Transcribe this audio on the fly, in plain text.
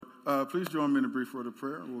Please join me in a brief word of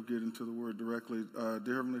prayer. We'll get into the word directly.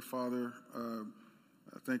 Dear Heavenly Father,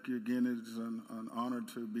 thank you again. It is an honor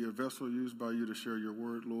to be a vessel used by you to share your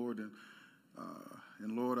word, Lord.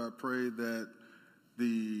 And Lord, I pray that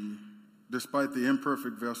despite the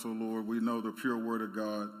imperfect vessel, Lord, we know the pure word of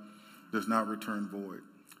God does not return void.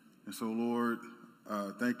 And so, Lord,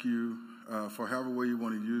 thank you for however way you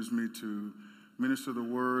want to use me to minister the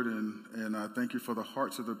word. And I thank you for the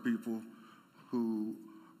hearts of the people who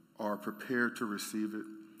are prepared to receive it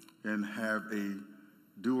and have a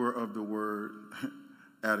doer of the word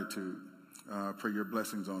attitude. Pray your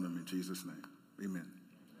blessings on them in Jesus' name. Amen.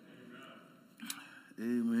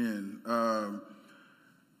 Amen.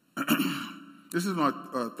 This is my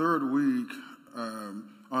third week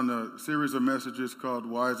on a series of messages called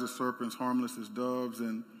Wise as Serpents, Harmless as Doves.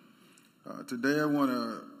 And today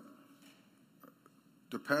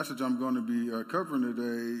the passage I'm going to be covering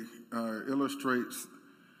today illustrates,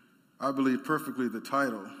 I believe, perfectly the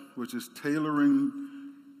title, which is Tailoring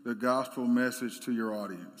the Gospel Message to Your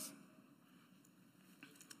Audience.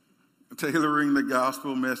 Tailoring the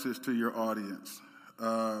gospel message to your audience.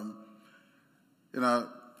 And I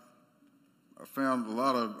found a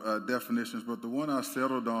lot of definitions, but the one I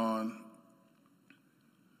settled on,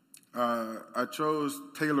 I chose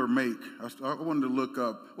tailor-make. I wanted to look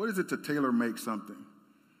up, what is it to tailor-make something?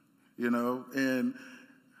 You know, and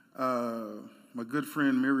my good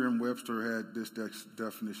friend Merriam-Webster had this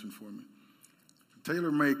definition for me.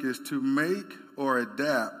 Tailor-make is to make or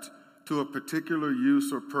adapt to a particular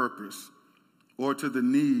use or purpose or to the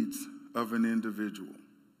needs of an individual.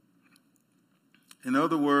 In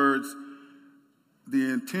other words, the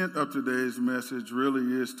intent of today's message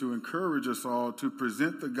really is to encourage us all to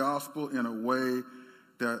present the gospel in a way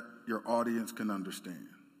that your audience can understand.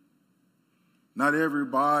 Not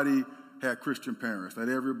everybody had Christian parents. Not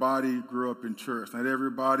everybody grew up in church. Not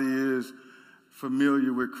everybody is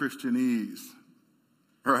familiar with Christianese,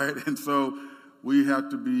 right? And so we have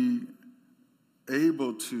to be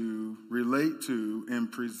able to relate to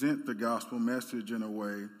and present the gospel message in a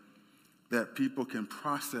way that people can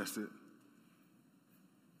process it,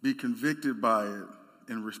 be convicted by it,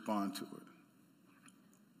 and respond to it.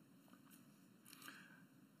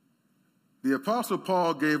 The Apostle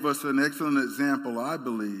Paul gave us an excellent example, I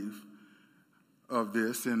believe, of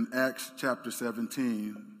this in Acts chapter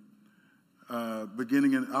 17, I'll begin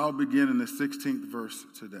in the 16th verse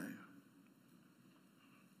today.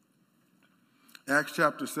 Acts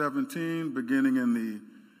chapter 17, beginning in the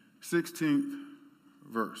 16th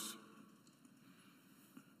verse.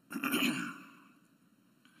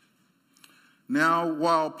 Now,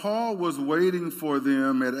 while Paul was waiting for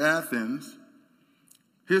them at Athens,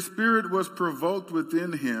 his spirit was provoked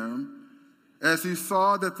within him as he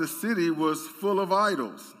saw that the city was full of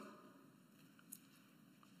idols.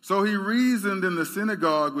 So he reasoned in the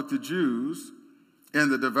synagogue with the Jews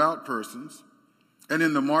and the devout persons, and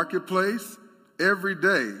in the marketplace every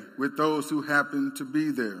day with those who happened to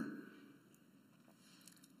be there.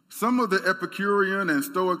 Some of the Epicurean and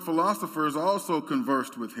Stoic philosophers also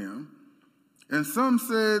conversed with him, and some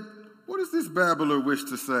said, "What does this babbler wish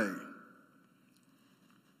to say?"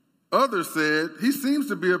 Others said, "He seems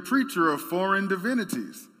to be a preacher of foreign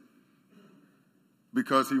divinities,"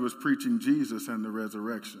 because he was preaching Jesus and the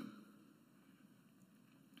resurrection.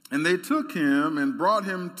 And they took him and brought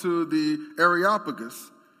him to the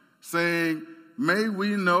Areopagus, saying, "May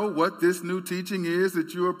we know what this new teaching is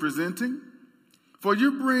that you are presenting? For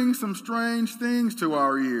you bring some strange things to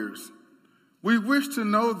our ears. We wish to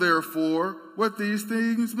know, therefore, what these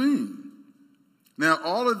things mean." Now,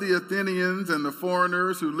 all of the Athenians and the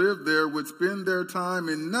foreigners who lived there would spend their time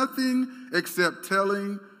in nothing except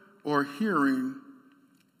telling or hearing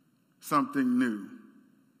something new.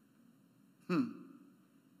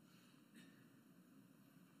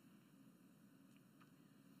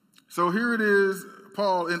 So here it is,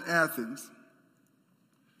 Paul in Athens.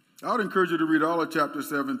 I would encourage you to read all of chapter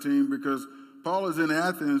 17 because Paul is in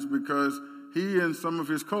Athens because he and some of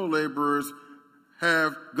his co-laborers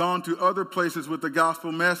have gone to other places with the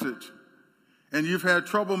gospel message. And you've had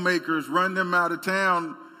troublemakers run them out of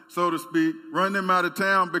town, so to speak, run them out of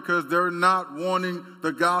town because they're not wanting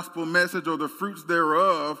the gospel message or the fruits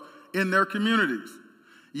thereof in their communities.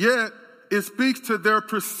 Yet, it speaks to their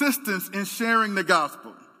persistence in sharing the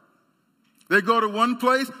gospel. They go to one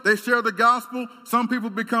place, they share the gospel, some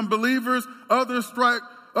people become believers, others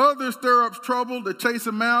stir up trouble, they chase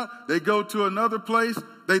them out, they go to another place,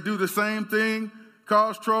 they do the same thing,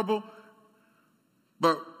 cause trouble.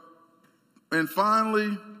 And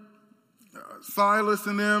finally, Silas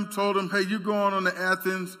and them told him, "Hey, you go on to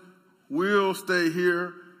Athens, we'll stay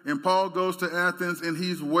here and Paul goes to Athens, and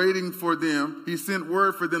he's waiting for them. He sent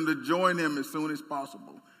word for them to join him as soon as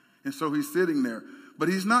possible. And so he's sitting there. But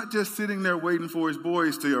he's not just sitting there waiting for his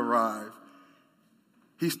boys to arrive.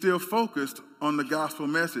 He's still focused on the gospel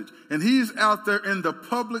message. And he's out there in the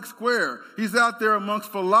public square. He's out there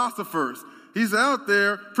amongst philosophers. He's out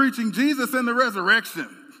there preaching Jesus and the resurrection.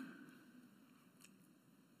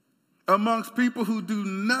 Amongst people who do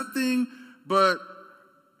nothing but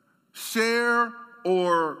share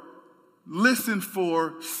or listen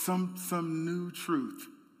for some new truth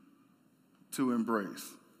to embrace.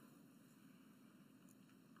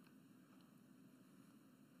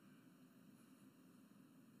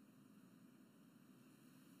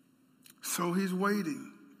 So he's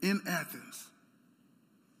waiting in Athens.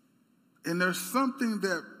 And there's something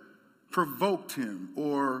that provoked him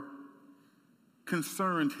or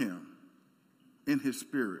concerned him in his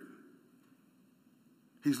spirit.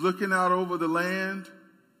 He's looking out over the land,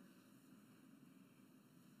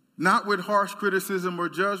 not with harsh criticism or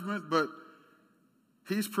judgment, but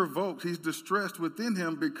he's provoked, he's distressed within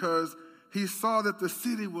him because he saw that the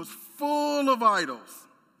city was full of idols.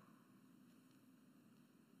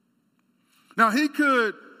 Now, he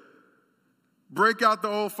could break out the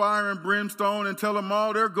old fire and brimstone and tell them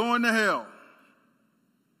all they're going to hell.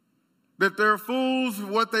 That they're fools of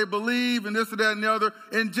what they believe and this or that and the other,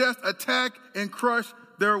 and just attack and crush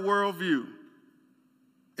their worldview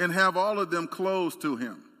and have all of them closed to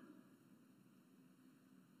him.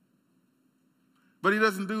 But he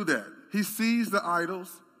doesn't do that. He sees the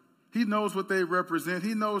idols. He knows what they represent.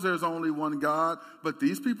 He knows there's only one God, but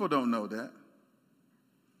these people don't know that.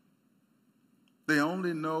 They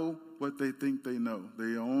only know what they think they know.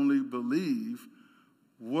 They only believe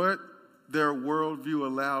what their worldview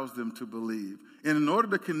allows them to believe. And in order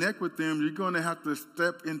to connect with them, you're going to have to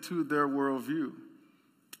step into their worldview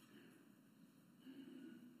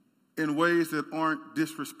in ways that aren't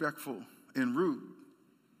disrespectful and rude,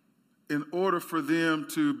 in order for them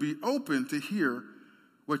to be open to hear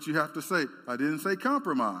what you have to say. I didn't say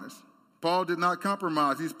compromise. Paul did not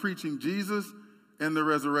compromise. He's preaching Jesus and the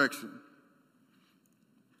resurrection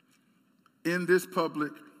in this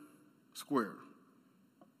public square.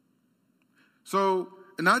 So,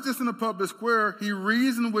 not just in the public square, he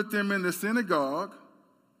reasoned with them in the synagogue,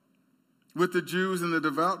 with the Jews and the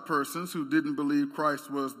devout persons who didn't believe Christ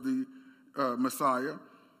was the Messiah.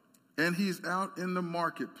 And he's out in the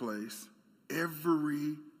marketplace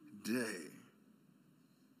every day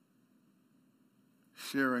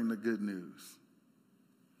sharing the good news.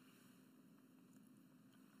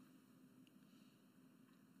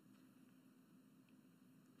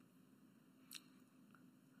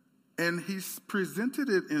 And he's presented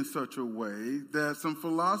it in such a way that some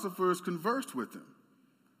philosophers conversed with him.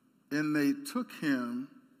 And they took him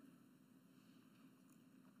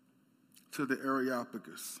to the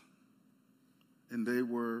Areopagus. And they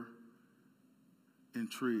were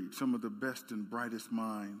intrigued. Some of the best and brightest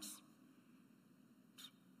minds.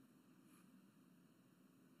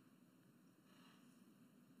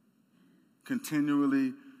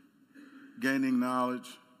 Continually gaining knowledge.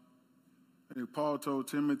 And Paul told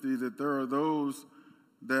Timothy that there are those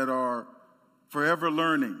that are forever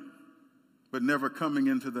learning, but never coming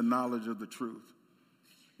into the knowledge of the truth.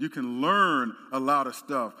 You can learn a lot of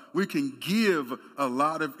stuff. We can give a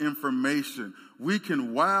lot of information. We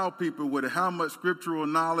can wow people with how much scriptural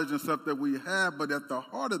knowledge and stuff that we have, but at the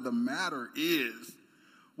heart of the matter is,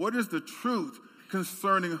 what is the truth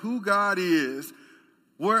concerning who God is,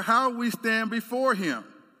 how we stand before him?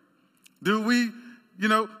 Do we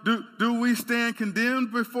stand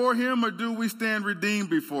condemned before him, or do we stand redeemed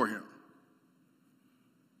before him?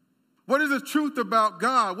 What is the truth about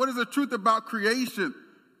God? What is the truth about creation?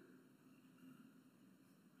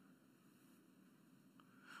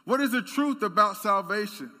 What is the truth about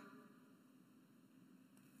salvation?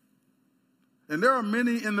 And there are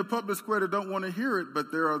many in the public square that don't want to hear it,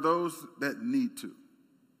 but there are those that need to.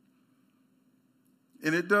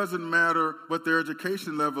 And it doesn't matter what their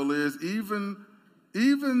education level is, even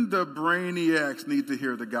the brainiacs need to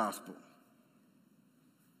hear the gospel.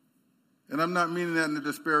 And I'm not meaning that in a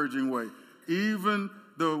disparaging way. Even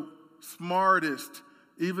the smartest,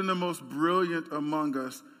 even the most brilliant among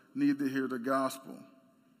us need to hear the gospel.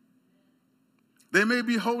 They may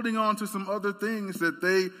be holding on to some other things that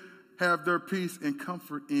they have their peace and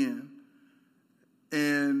comfort in.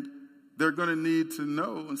 And they're going to need to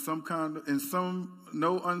know in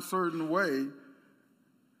no uncertain way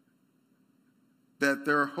that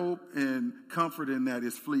their hope and comfort in that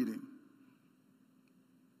is fleeting.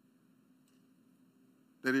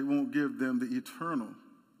 That it won't give them the eternal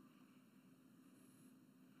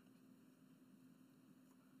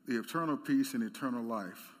eternal peace and eternal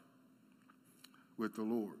life with the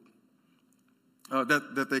Lord,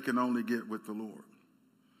 that they can only get with the Lord.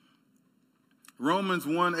 Romans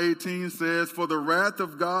 1:18 says, "For the wrath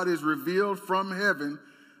of God is revealed from heaven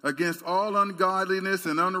against all ungodliness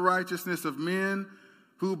and unrighteousness of men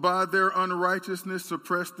who by their unrighteousness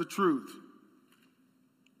suppress the truth.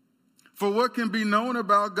 For what can be known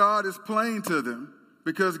about God is plain to them,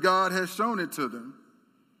 because God has shown it to them.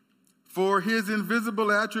 For his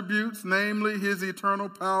invisible attributes, namely his eternal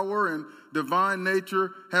power and divine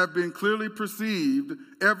nature, have been clearly perceived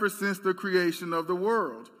ever since the creation of the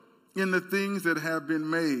world in the things that have been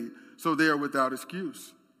made, so they are without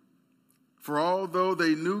excuse. For although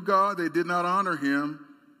they knew God, they did not honor him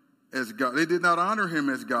as God. They did not honor him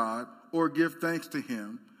as God or give thanks to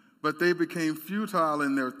him, but they became futile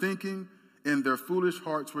in their thinking, and their foolish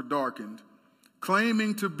hearts were darkened.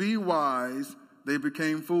 Claiming to be wise, they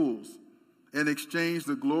became fools and exchanged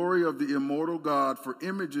the glory of the immortal God for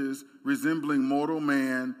images resembling mortal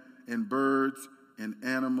man and birds and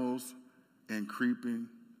animals and creeping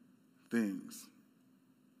things."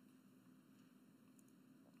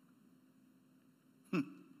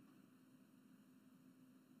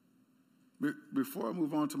 Before I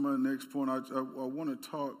move on to my next point, I want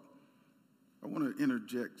to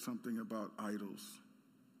interject something about idols.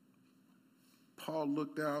 Paul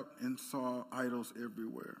looked out and saw idols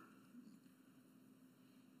everywhere.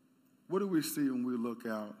 What do we see when we look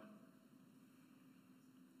out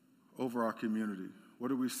over our community? What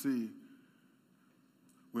do we see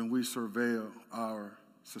when we surveil our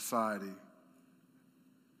society,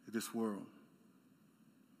 this world?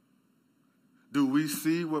 Do we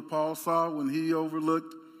see what Paul saw when he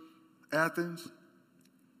overlooked Athens?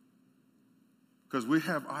 Because we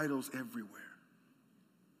have idols everywhere.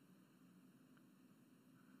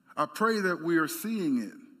 I pray that we are seeing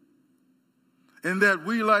it, and that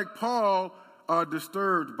we, like Paul, are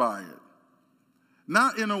disturbed by it.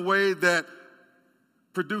 Not in a way that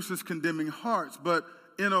produces condemning hearts, but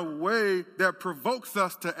in a way that provokes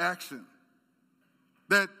us to action.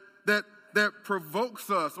 That provokes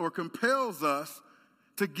us or compels us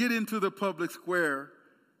to get into the public square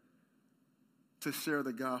to share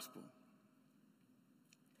the gospel.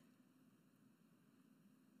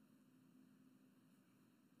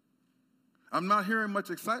 I'm not hearing much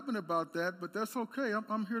excitement about that, but that's okay.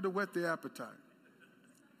 I'm here to whet the appetite.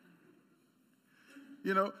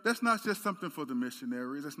 You know, that's not just something for the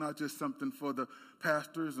missionaries. That's not just something for the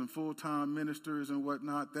pastors and full-time ministers and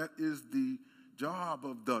whatnot. That is the job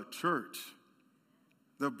of the church,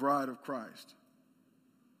 the bride of Christ.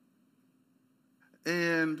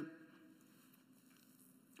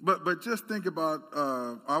 But just think about,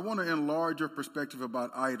 I want to enlarge your perspective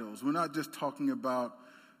about idols. We're not just talking about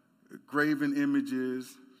graven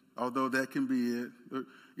images, although that can be it.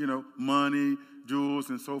 Money, jewels,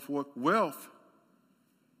 and so forth. Wealth,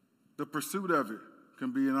 the pursuit of it,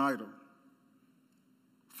 can be an idol.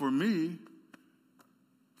 For me,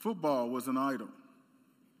 football was an idol.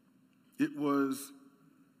 It was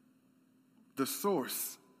the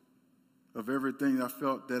source of everything I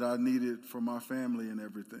felt that I needed for my family and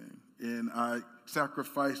everything. And I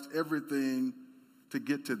sacrificed everything to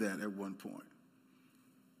get to that at one point,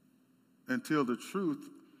 until the truth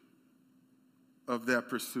of that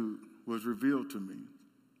pursuit was revealed to me.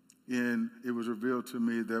 And it was revealed to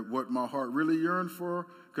me that what my heart really yearned for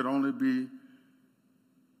could only be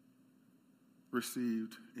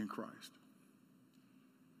received in Christ.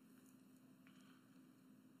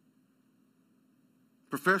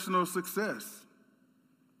 Professional success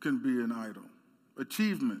can be an idol.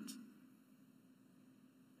 Achievement,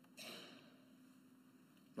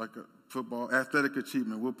 like a football, athletic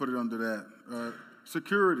achievement, we'll put it under that.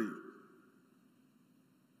 Security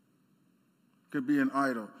could be an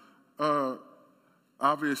idol.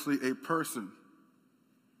 Obviously, a person.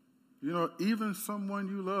 Even someone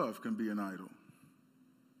you love can be an idol.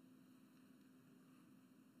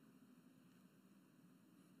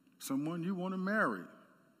 Someone you want to marry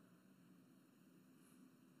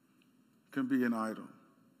can be an idol.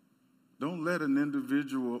 Don't let an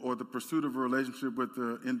individual or the pursuit of a relationship with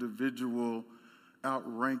the individual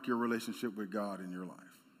outrank your relationship with God in your life.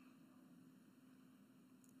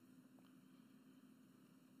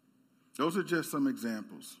 Those are just some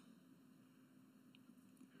examples.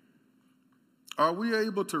 Are we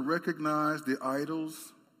able to recognize the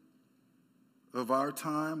idols of our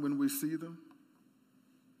time when we see them?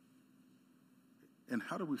 And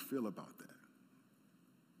how do we feel about that?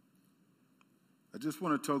 I just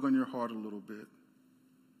want to tug on your heart a little bit,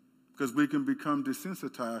 because we can become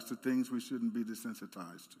desensitized to things we shouldn't be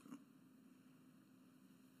desensitized to.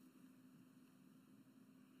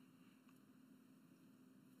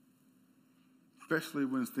 especially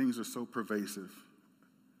when things are so pervasive.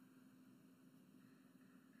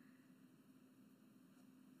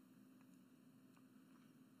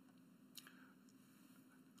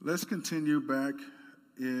 Let's continue back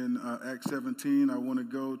in Acts 17. I want to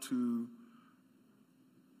go to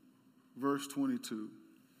verse 22.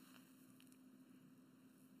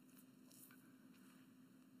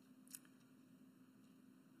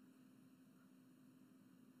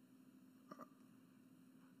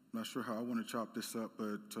 I'm not sure how I want to chop this up,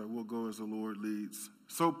 but we'll go as the Lord leads.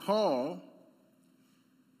 So Paul,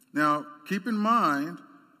 now keep in mind,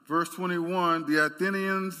 verse 21, the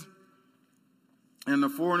Athenians and the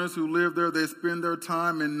foreigners who live there, they spend their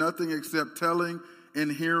time in nothing except telling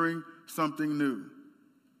and hearing something new.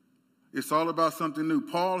 It's all about something new.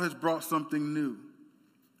 Paul has brought something new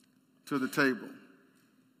to the table.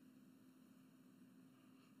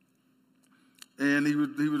 And he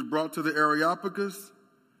was brought to the Areopagus,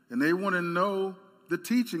 and they want to know the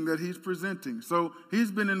teaching that he's presenting. So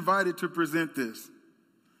he's been invited to present this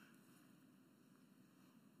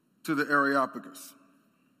to the Areopagus.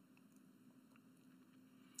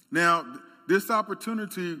 Now, this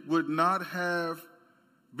opportunity would not have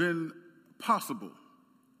been possible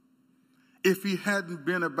if he hadn't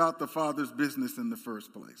been about the Father's business in the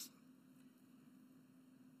first place.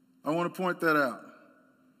 I want to point that out.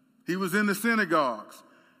 He was in the synagogues,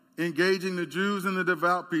 engaging the Jews and the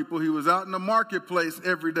devout people. He was out in the marketplace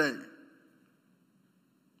every day,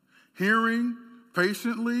 hearing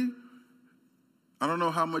patiently. I don't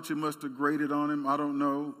know how much it must have grated on him. I don't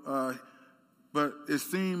know. But it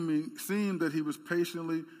seemed that he was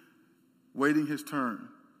patiently waiting his turn.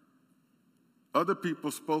 Other people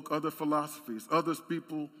spoke other philosophies. Other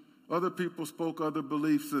people spoke other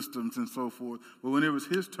belief systems and so forth. But when it was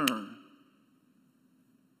his turn,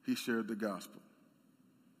 he shared the gospel.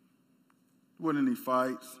 There wasn't any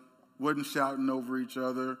fights. Wasn't shouting over each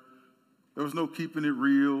other. There was no keeping it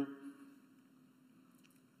real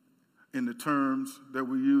in the terms that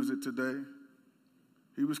we use it today.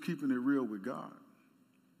 He was keeping it real with God.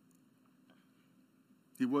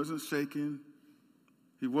 He wasn't shaken.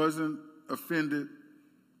 He wasn't offended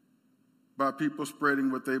by people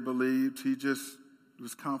spreading what they believed. He just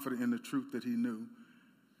was confident in the truth that he knew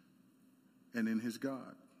and in his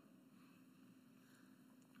God.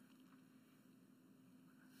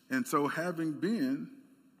 And so, having been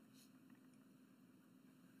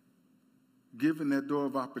given that door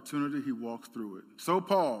of opportunity, he walks through it. So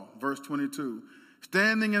Paul, verse 22,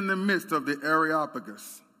 standing in the midst of the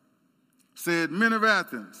Areopagus, said, "Men of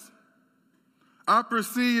Athens, I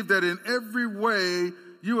perceive that in every way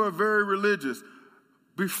you are very religious."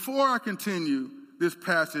 Before I continue this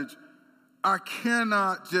passage, I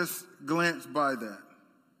cannot just glance by that.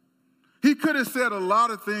 He could have said a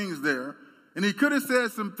lot of things there, and he could have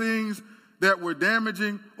said some things that were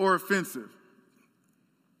damaging or offensive.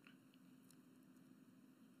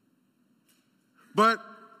 But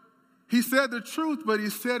he said the truth, but he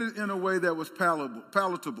said it in a way that was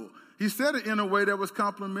palatable. He said it in a way that was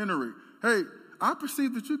complimentary. Hey, I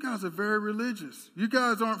perceive that you guys are very religious. You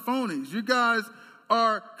guys aren't phonies. You guys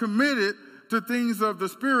are committed to things of the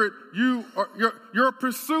Spirit. Your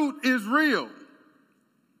pursuit is real.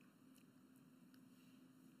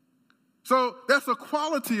 So that's a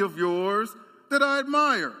quality of yours that I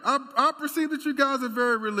admire. I perceive that you guys are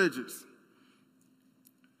very religious.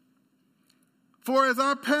 For as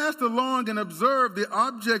I passed along and observed the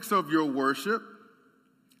objects of your worship,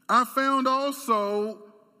 I found also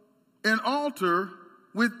an altar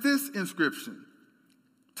with this inscription: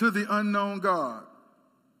 to the unknown God.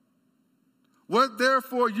 What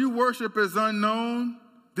therefore you worship as unknown,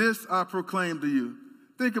 this I proclaim to you.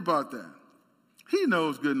 Think about that. He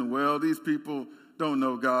knows good and well these people don't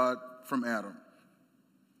know God from Adam.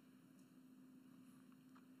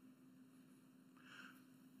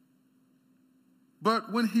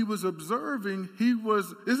 But when he was observing,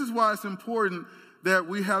 this is why it's important that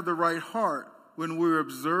we have the right heart when we're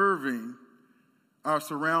observing our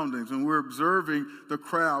surroundings, when we're observing the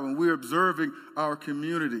crowd, when we're observing our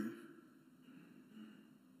community.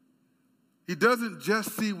 He doesn't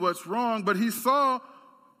just see what's wrong, but he saw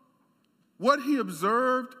what he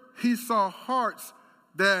observed. He saw hearts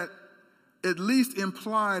that at least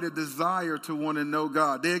implied a desire to want to know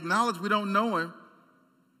God. They acknowledge we don't know him.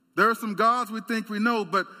 There are some gods we think we know,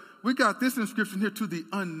 but we got this inscription here: to the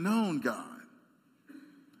unknown God.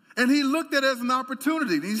 And he looked at it as an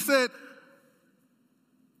opportunity. He said,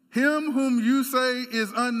 him whom you say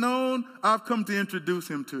is unknown, I've come to introduce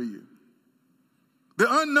him to you. The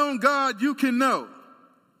unknown God you can know.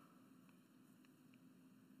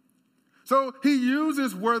 So he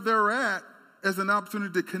uses where they're at as an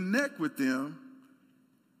opportunity to connect with them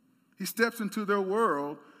He steps into their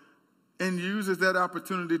world and uses that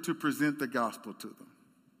opportunity to present the gospel to them.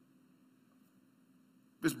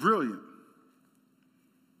 It's brilliant.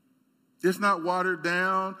 It's not watered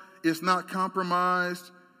down. It's not compromised.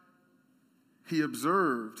 He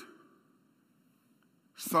observed,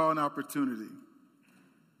 saw an opportunity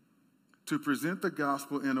to present the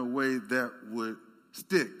gospel in a way that would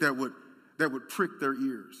stick, that would prick their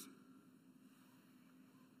ears.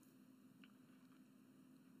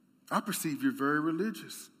 I perceive you're very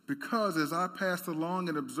religious, because as I passed along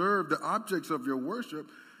and observed the objects of your worship,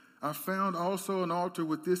 I found also an altar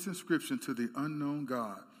with this inscription: to the unknown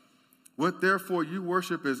God. What therefore you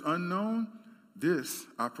worship as unknown, this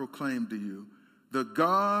I proclaim to you. The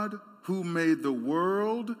God who made the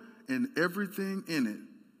world and everything in it,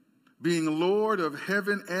 being Lord of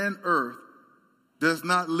heaven and earth, does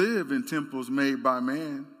not live in temples made by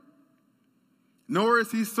man, nor is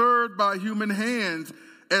he served by human hands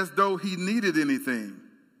as though he needed anything,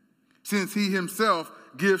 since he himself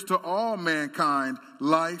gives to all mankind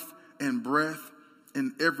life and breath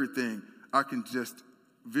and everything. I can just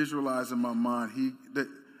visualize in my mind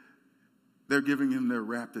they're giving him their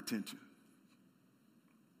rapt attention.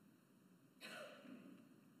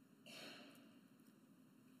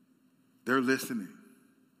 They're listening.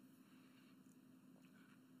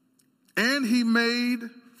 And he made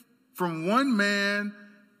from one man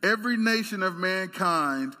every nation of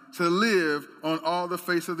mankind to live on all the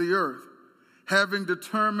face of the earth, having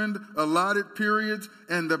determined allotted periods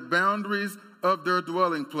and the boundaries of their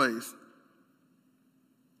dwelling place,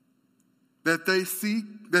 that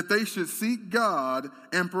they should seek God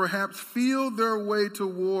and perhaps feel their way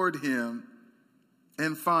toward him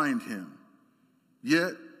and find him.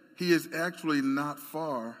 Yet he is actually not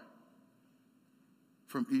far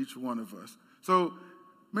from each one of us. So,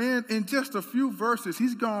 man, in just a few verses,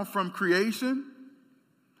 he's gone from creation,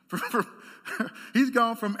 he's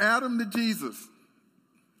gone from Adam to Jesus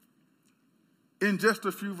in just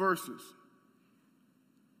a few verses.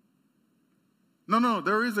 No,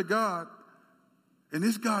 there is a God, and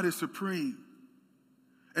this God is supreme.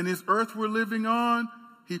 And this earth we're living on,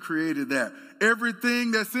 he created that.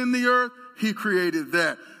 Everything that's in the earth, he created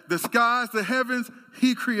that. The skies, the heavens,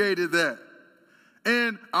 he created that.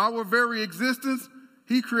 And our very existence,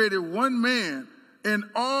 he created one man, and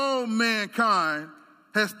all mankind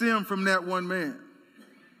has stemmed from that one man.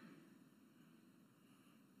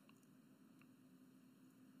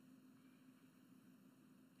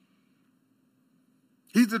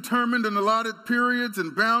 He's determined and allotted periods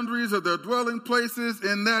and boundaries of their dwelling places,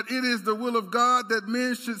 and that it is the will of God that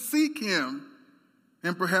men should seek him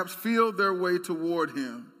and perhaps feel their way toward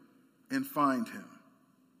him and find him.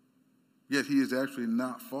 Yet he is actually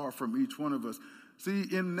not far from each one of us. See,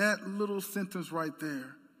 in that little sentence right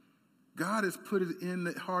there, God has put it in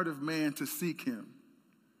the heart of man to seek him.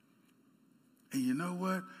 And you know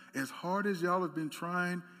what? As hard as y'all have been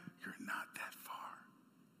trying, you're not that far.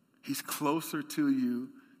 He's closer to you.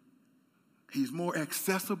 He's more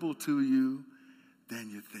accessible to you than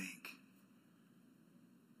you think.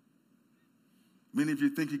 Many of you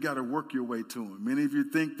think you got to work your way to him. Many of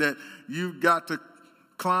you think that you've got to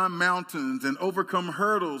climb mountains and overcome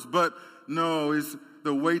hurdles, but no, it's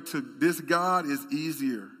the way to this God is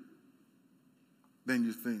easier than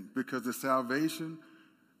you think, because the salvation,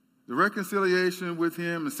 the reconciliation with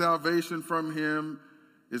him, the salvation from him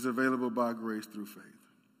is available by grace through faith.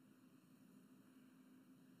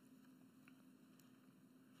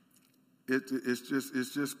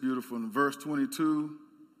 It's just beautiful. In verse 22,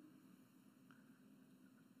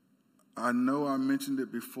 I know I mentioned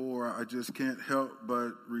it before. I just can't help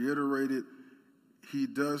but reiterate it. He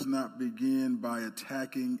does not begin by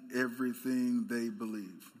attacking everything they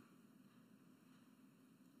believe.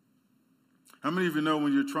 How many of you know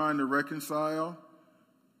when you're trying to reconcile,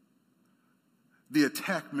 the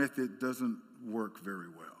attack method doesn't work very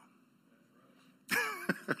well?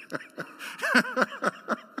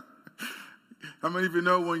 How many of you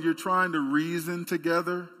know when you're trying to reason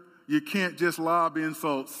together, you can't just lob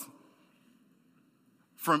insults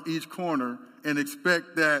from each corner and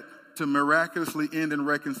expect that to miraculously end in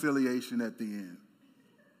reconciliation at the end?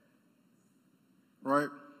 Right?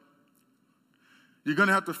 You're going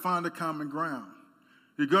to have to find a common ground.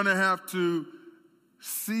 You're going to have to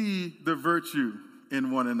see the virtue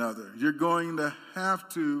in one another. You're going to have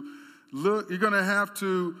to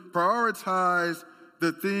prioritize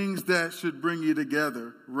the things that should bring you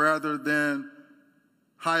together rather than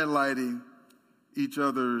highlighting each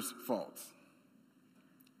other's faults.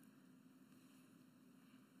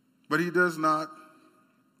 But he does not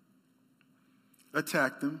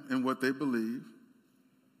attack them in what they believe.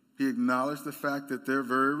 He acknowledged the fact that they're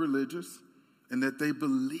very religious and that they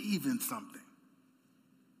believe in something.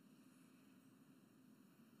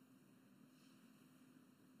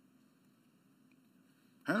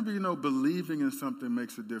 How many of you know believing in something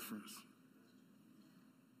makes a difference?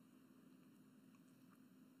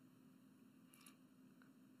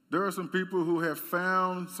 There are some people who have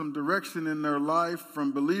found some direction in their life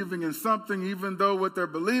from believing in something, even though what they're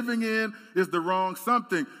believing in is the wrong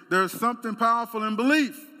something. There's something powerful in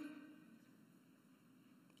belief.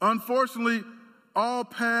 Unfortunately, all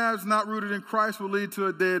paths not rooted in Christ will lead to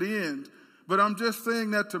a dead end. But I'm just saying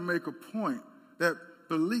that to make a point, that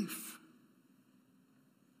belief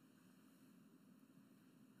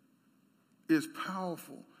is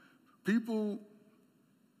powerful. There's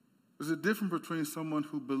a difference between someone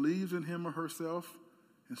who believes in him or herself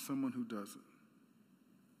and someone who doesn't.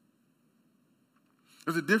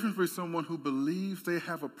 There's a difference between someone who believes they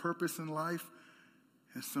have a purpose in life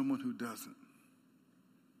and someone who doesn't.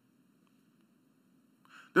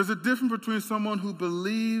 There's a difference between someone who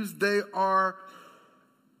believes they are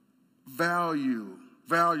valuable,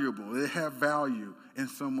 they have value, and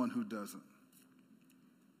someone who doesn't.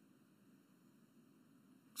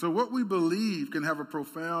 So what we believe can have a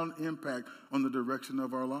profound impact on the direction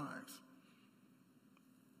of our lives.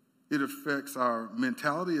 It affects our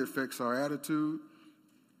mentality, it affects our attitude.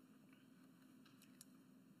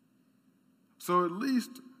 So at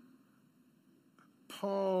least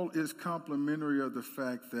Paul is complimentary of the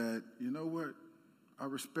fact that, you know what, I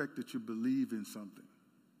respect that you believe in something.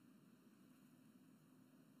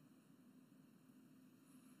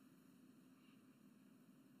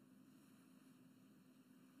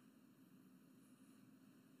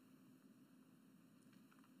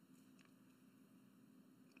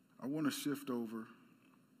 I want to shift over.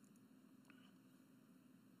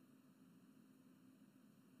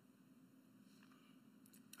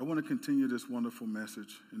 I want to continue this wonderful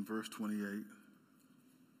message in verse 28.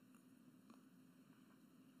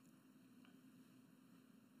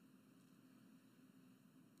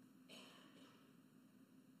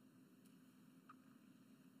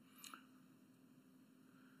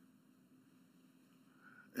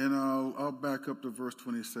 And I'll back up to verse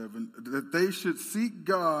 27. That they should seek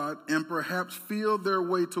God and perhaps feel their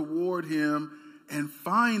way toward him and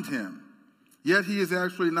find him. Yet he is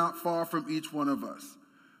actually not far from each one of us.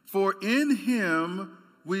 For in him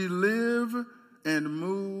we live and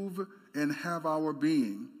move and have our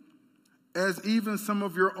being. As even some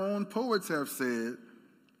of your own poets have said,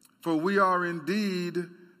 for we are indeed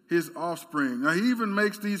his offspring. Now he even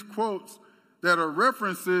makes these quotes that are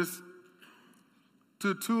references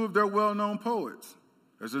to two of their well-known poets.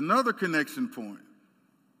 There's another connection point.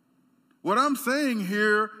 What I'm saying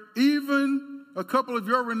here, even a couple of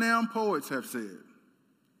your renowned poets have said.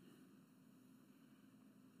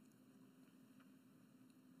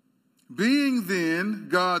 Being then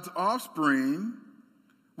God's offspring,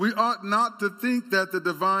 we ought not to think that the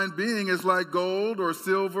divine being is like gold or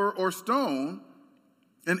silver or stone,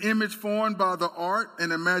 an image formed by the art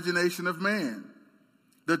and imagination of man.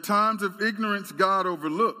 The times of ignorance God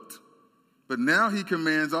overlooked, but now he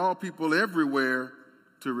commands all people everywhere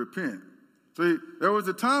to repent. See, there was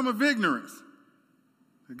a time of ignorance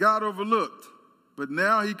that God overlooked, but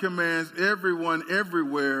now he commands everyone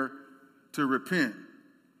everywhere to repent.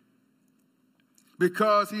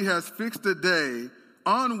 Because he has fixed a day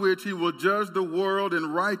on which he will judge the world in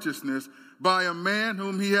righteousness by a man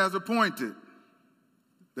whom he has appointed,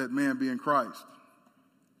 that man being Christ.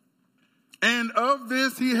 And of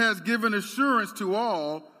this he has given assurance to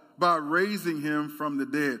all by raising him from the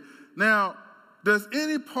dead. Now, does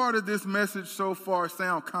any part of this message so far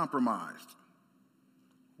sound compromised?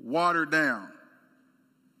 Watered down?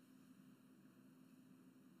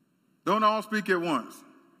 Don't all speak at once.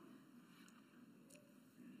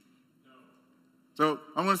 So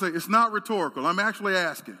I'm going to say it's not rhetorical. I'm actually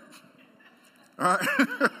asking. All right?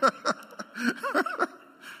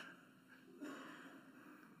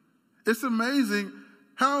 It's amazing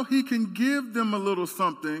how he can give them a little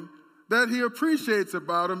something that he appreciates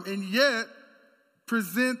about them and yet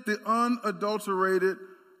present the unadulterated,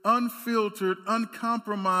 unfiltered,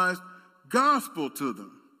 uncompromised gospel to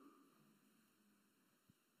them.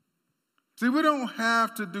 See, we don't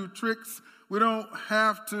have to do tricks. We don't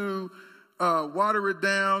have to water it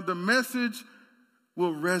down. The message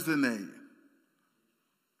will resonate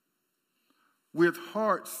with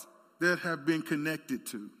hearts that have been connected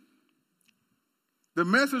to. The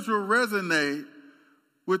message will resonate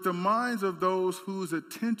with the minds of those whose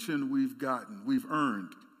attention we've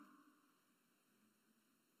earned.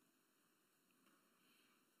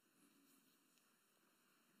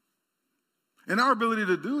 And our ability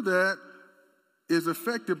to do that is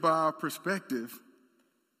affected by our perspective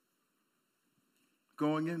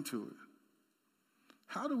going into it.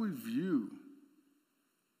 How do we view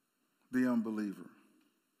the unbeliever?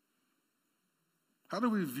 How do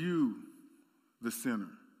we view the sinner?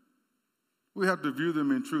 We have to view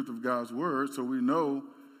them in truth of God's word, so we know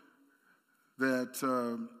that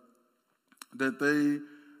that they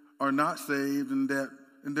are not saved and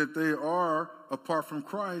that they are, apart from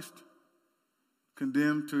Christ,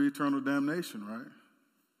 condemned to eternal damnation, right?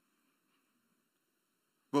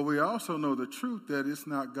 But we also know the truth that it's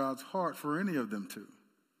not God's heart for any of them to.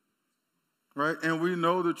 Right? And we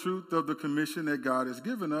know the truth of the commission that God has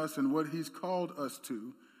given us and what he's called us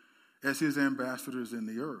to as his ambassadors in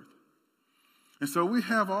the earth. And so we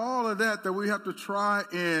have all of that we have to try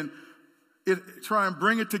and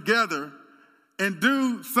bring it together and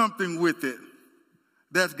do something with it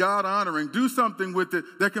that's God honoring. Do something with it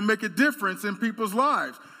that can make a difference in people's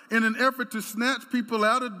lives in an effort to snatch people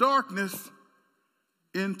out of darkness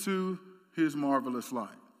into his marvelous light.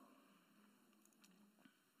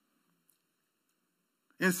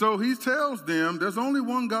 And so he tells them there's only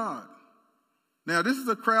one God. Now, this is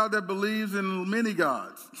a crowd that believes in many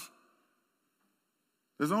gods.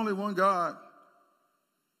 There's only one God.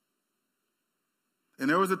 And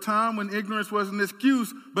there was a time when ignorance was an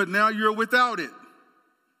excuse, but now you're without it.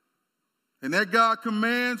 And that God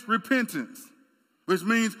commands repentance, which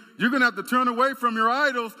means you're going to have to turn away from your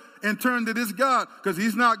idols and turn to this God, because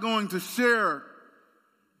he's not going to share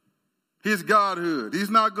his godhood. He's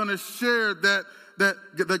not going to share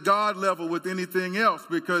the God level with anything else,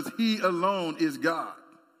 because he alone is God.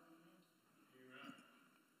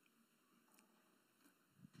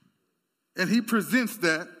 And he presents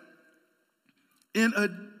that in a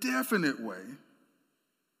definite way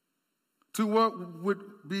to what would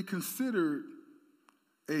be considered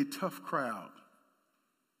a tough crowd.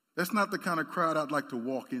 That's not the kind of crowd I'd like to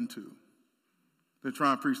walk into to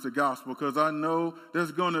try and preach the gospel, because I know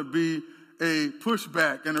there's going to be a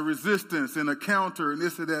pushback and a resistance and a counter and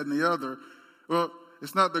this and that and the other. Well,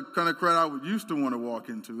 it's not the kind of crowd I would used to want to walk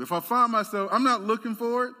into. If I find myself, I'm not looking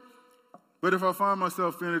for it, but if I find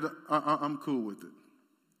myself in it, I'm cool with it.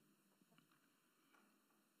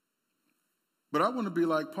 But I want to be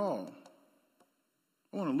like Paul.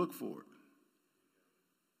 I want to look for it.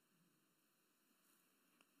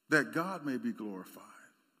 That God may be glorified.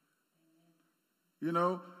 You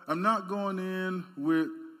know, I'm not going in with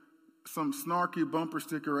some snarky bumper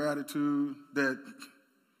sticker attitude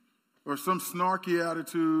or some snarky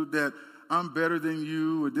attitude that I'm better than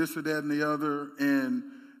you or this or that and the other, and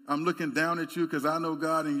I'm looking down at you because I know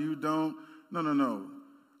God and you don't. No.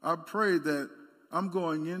 I pray that I'm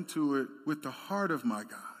going into it with the heart of my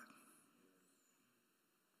God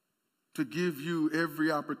to give you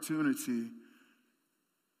every opportunity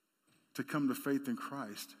to come to faith in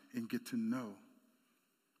Christ and get to know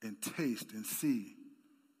and taste and see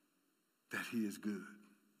that he is good.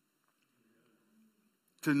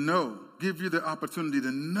 To know, give you the opportunity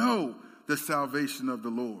to know the salvation of the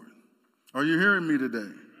Lord. Are you hearing me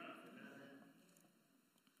today?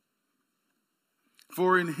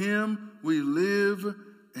 For in him we live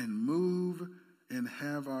and move and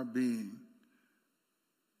have our being.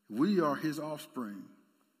 We are his offspring.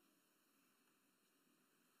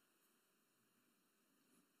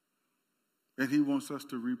 And he wants us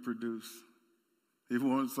to reproduce. He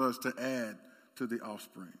wants us to add to the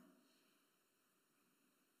offspring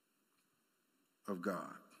of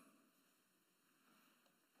God.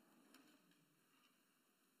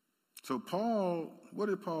 So Paul, what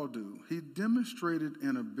did Paul do? He demonstrated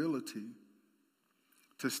an ability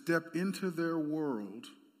to step into their world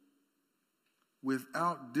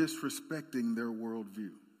without disrespecting their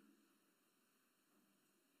worldview.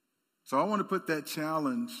 So I want to put that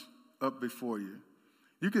challenge up before you.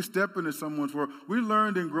 You can step into someone's world. We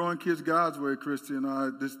learned in Growing Kids God's Way, Christy and I,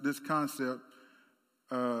 this concept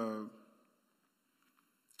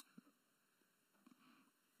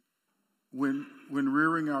when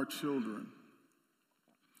rearing our children,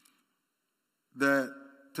 that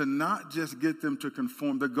to not just get them to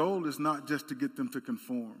conform. The goal is not just to get them to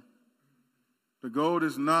conform. The goal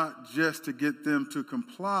is not just to get them to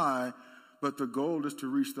comply, but the goal is to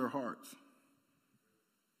reach their hearts.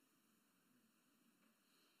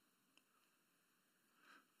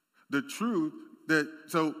 The truth that,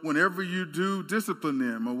 so whenever you do discipline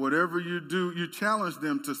them or whatever you do, you challenge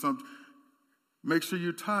them to something, make sure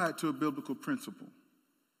you tie it to a biblical principle.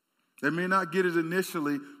 They may not get it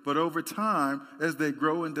initially, but over time, as they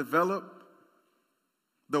grow and develop,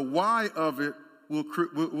 the why of it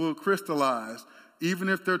will crystallize. Even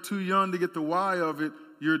if they're too young to get the why of it,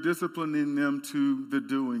 you're disciplining them to the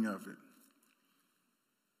doing of it.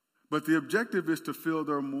 But the objective is to fill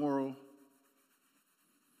their moral,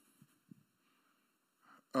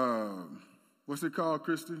 what's it called,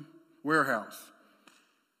 Christy? Warehouse.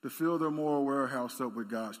 To fill their moral warehouse up with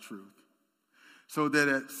God's truth. So that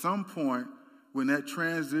at some point, when that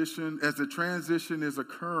transition, as the transition is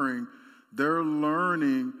occurring, they're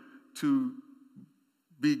learning to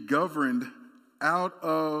be governed out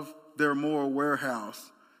of their moral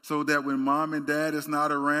warehouse. So that when mom and dad is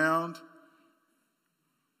not around,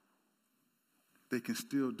 they can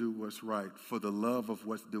still do what's right for the love of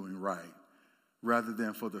what's doing right, rather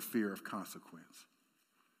than for the fear of consequence.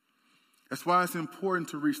 That's why it's important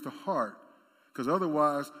to reach the heart, because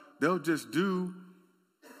otherwise they'll just do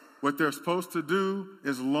what they're supposed to do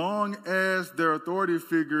as long as their authority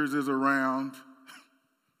figures is around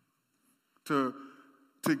to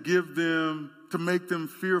give them, to make them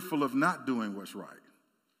fearful of not doing what's right.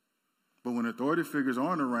 But when authority figures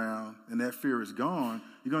aren't around and that fear is gone,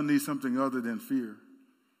 you're going to need something other than fear.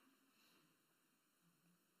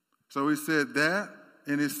 So he said that,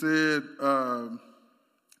 and he said,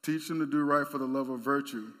 teach them to do right for the love of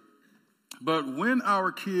virtue. But when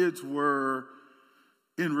our kids were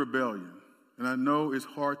in rebellion, and I know it's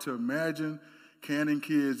hard to imagine canning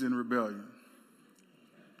kids in rebellion,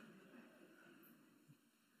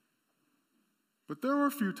 but there were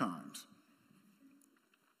a few times.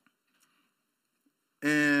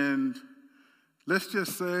 And let's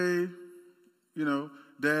just say,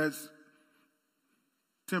 Dad's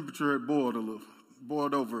temperature had boiled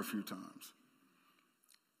over a few times.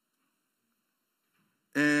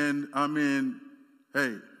 And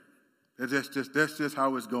hey, that's just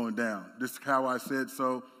how it's going down. This is how I said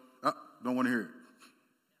so. Don't want to hear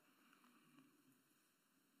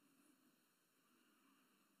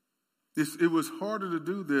it. It was harder to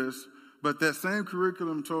do this, but that same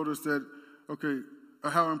curriculum told us that,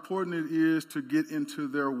 how important it is to get into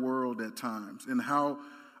their world at times, and how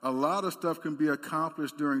a lot of stuff can be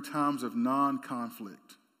accomplished during times of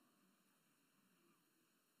non-conflict.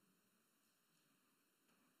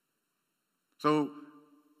 So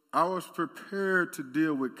I was prepared to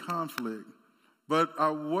deal with conflict, but I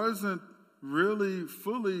wasn't really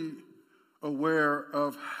fully aware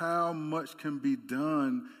of how much can be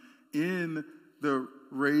done in the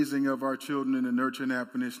raising of our children in the nurture and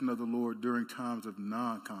admonition of the Lord during times of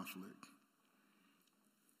non-conflict.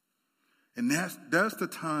 And that's the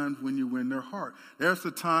time when you win their heart. That's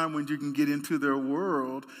the time when you can get into their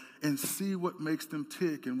world and see what makes them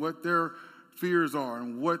tick and what their fears are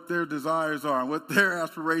and what their desires are and what their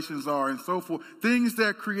aspirations are and so forth. Things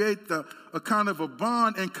that create a kind of a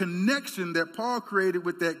bond and connection that Paul created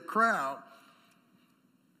with that crowd.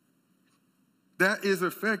 That is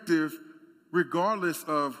effective regardless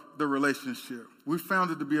of the relationship. We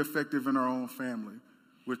found it to be effective in our own family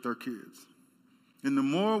with our kids. And the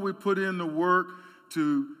more we put in the work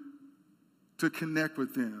to connect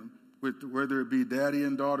with them, with whether it be daddy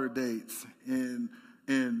and daughter dates and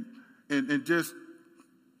just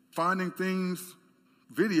finding things,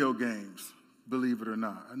 video games, believe it or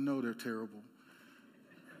not. I know they're terrible.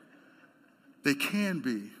 They can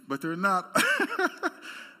be, but they're not.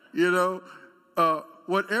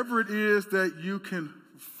 Whatever it is that you can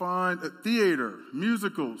find, theater,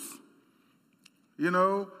 musicals,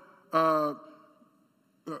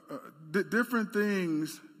 different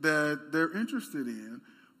things that they're interested in.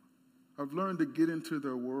 I've learned to get into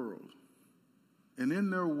their world. And in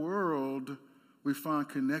their world, we find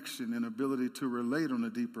connection and ability to relate on a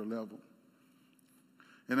deeper level.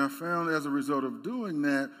 And I found as a result of doing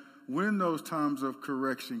that, when those times of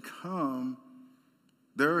correction come,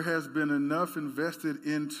 there has been enough invested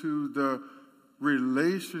into the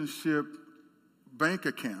relationship bank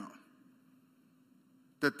account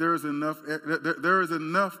that there is enough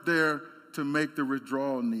there to make the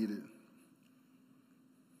withdrawal needed.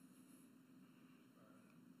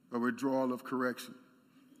 A withdrawal of correction.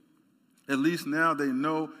 At least now they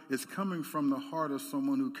know it's coming from the heart of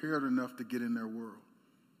someone who cared enough to get in their world.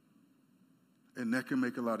 And that can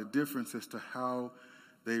make a lot of difference as to how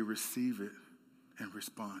they receive it and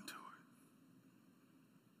respond to it.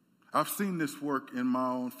 I've seen this work in my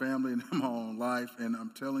own family and in my own life, and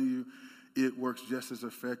I'm telling you, it works just as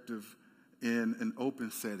effective in an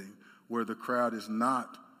open setting where the crowd is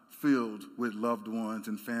not filled with loved ones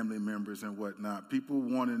and family members and whatnot. People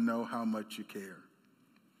want to know how much you care.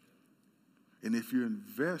 And if you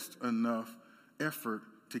invest enough effort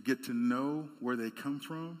to get to know where they come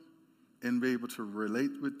from and be able to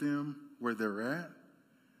relate with them where they're at,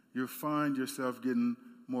 you'll find yourself getting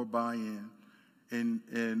more buy-in.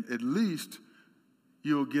 And at least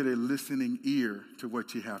you'll get a listening ear to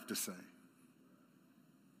what you have to say.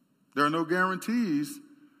 There are no guarantees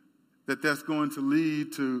that that's going to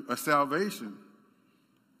lead to a salvation.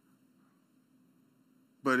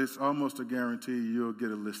 But it's almost a guarantee you'll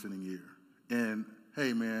get a listening ear. And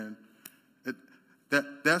hey, man,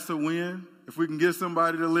 that's a win. If we can get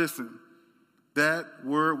somebody to listen, that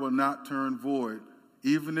word will not turn void.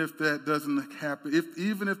 Even if that doesn't happen,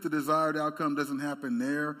 even if the desired outcome doesn't happen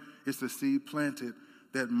there, it's a seed planted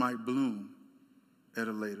that might bloom at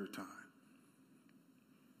a later time.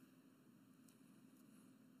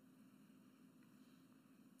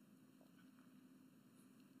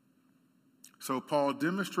 So Paul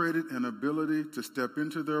demonstrated an ability to step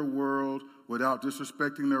into their world without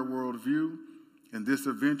disrespecting their worldview, and this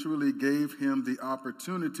eventually gave him the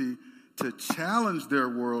opportunity to challenge their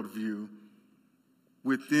worldview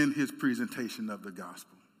within his presentation of the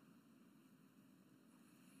gospel.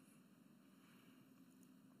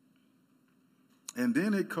 And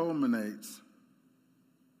then it culminates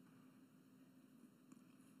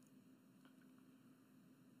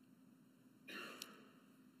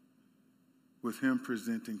with him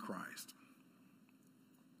presenting Christ.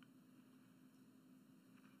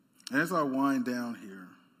 As I wind down here,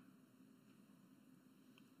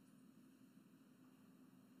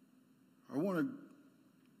 I want to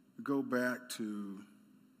go back to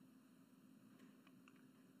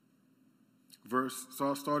so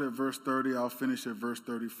I'll start at verse 30, I'll finish at verse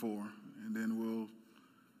 34, and then we'll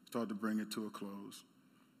start to bring it to a close.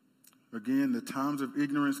 Again, the times of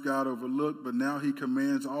ignorance God overlooked, but now he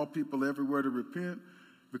commands all people everywhere to repent,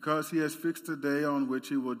 because he has fixed a day on which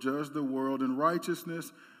he will judge the world in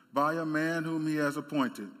righteousness by a man whom he has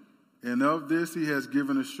appointed. And of this he has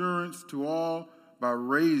given assurance to all by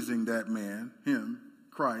raising that man, him,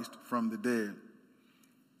 Christ, from the dead.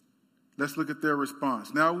 Let's look at their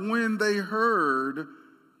response. Now, when they heard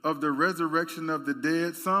of the resurrection of the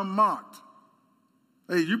dead, some mocked.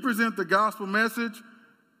 Hey, you present the gospel message,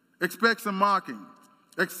 expect some mocking.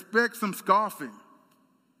 Expect some scoffing.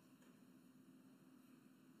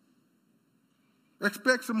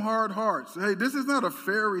 Expect some hard hearts. Hey, this is not a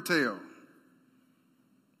fairy tale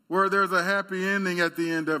where there's a happy ending at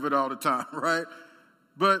the end of it all the time, right?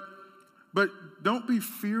 But don't be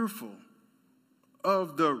fearful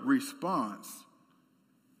of the response.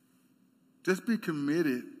 Just be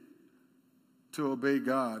committed to obey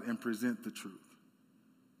God and present the truth.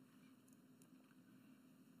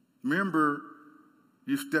 Remember,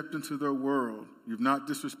 you've stepped into their world. You've not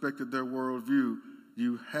disrespected their worldview.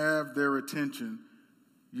 You have their attention.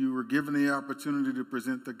 You were given the opportunity to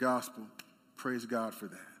present the gospel. Praise God for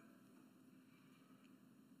that.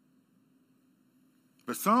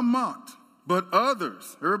 But some mocked, but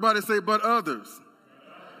others, everybody say, but others.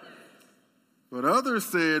 But others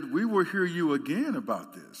said, we will hear you again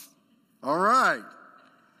about this. All right.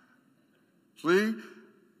 See,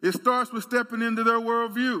 it starts with stepping into their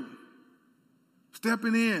worldview.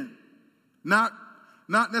 Stepping in. Not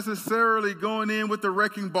necessarily going in with the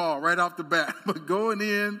wrecking ball right off the bat, but going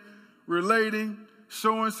in, relating,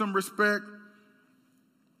 showing some respect,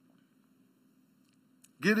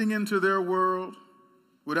 getting into their world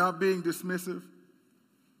without being dismissive.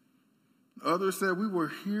 Others said, we will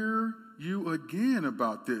hear you again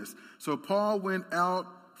about this. So Paul went out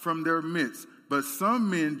from their midst, but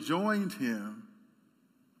some men joined him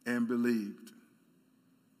and believed.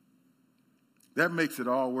 That makes it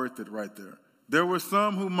all worth it right there. There were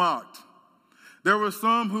some who mocked. There were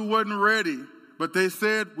some who wasn't ready, but they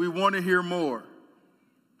said, we want to hear more.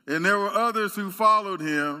 And there were others who followed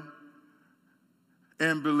him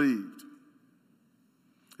and believed.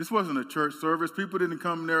 This wasn't a church service. People didn't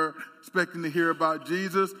come there expecting to hear about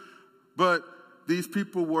Jesus. But these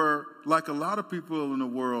people were like a lot of people in the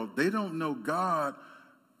world. They don't know God,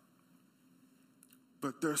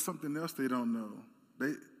 but there's something else they don't know.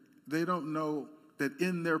 They don't know that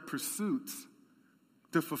in their pursuits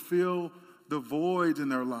to fulfill the voids in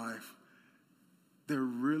their life,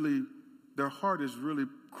 their heart is really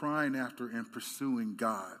crying after and pursuing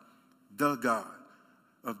God, the God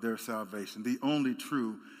of their salvation, the only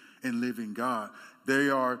true and living God. They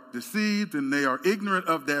are deceived and they are ignorant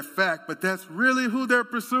of that fact, but that's really who they're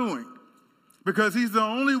pursuing, because he's the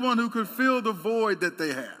only one who could fill the void that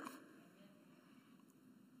they have.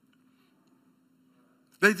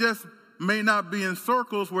 They just may not be in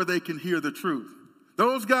circles where they can hear the truth.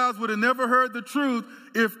 Those guys would have never heard the truth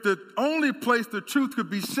if the only place the truth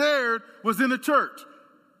could be shared was in a church.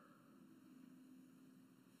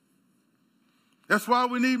 That's why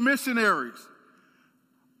we need missionaries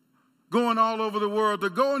going all over the world to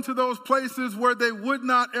go into those places where they would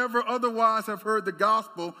not ever otherwise have heard the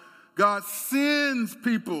gospel, God sends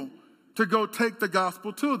people to go take the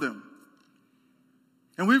gospel to them.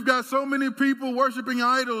 And we've got so many people worshiping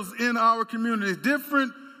idols in our communities,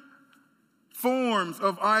 different forms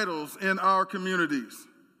of idols in our communities.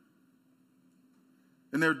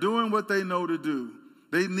 And they're doing what they know to do.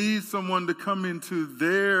 They need someone to come into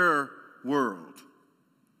their world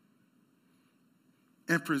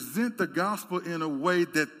and present the gospel in a way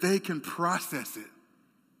that they can process it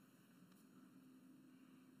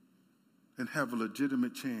and have a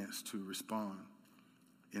legitimate chance to respond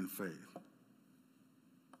in faith.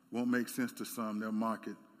 Won't make sense to some. They'll mock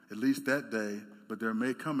it, at least that day, but there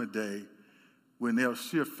may come a day when they'll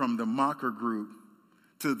shift from the mocker group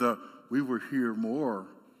to the "we will hear more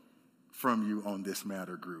from you on this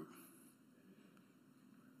matter" group.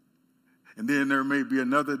 And then there may be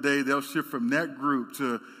another day they'll shift from that group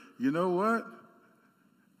to, "You know what?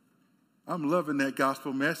 I'm loving that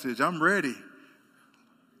gospel message. I'm ready.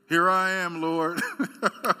 Here I am, Lord."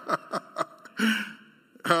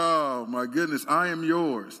 Oh, my goodness. I am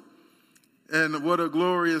yours. And what a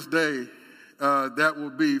glorious day that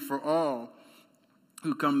will be for all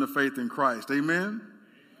who come to faith in Christ. Amen?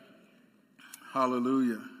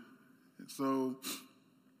 Hallelujah. And so,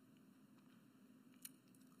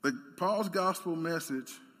 Paul's gospel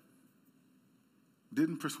message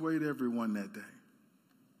didn't persuade everyone that day.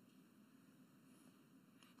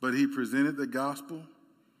 But he presented the gospel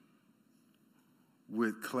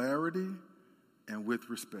with clarity and with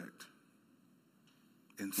respect.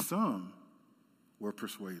 And some were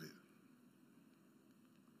persuaded.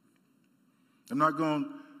 I'm not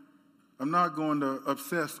going to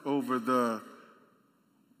obsess over the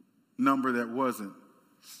number that wasn't.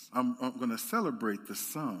 I'm going to celebrate the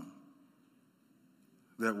some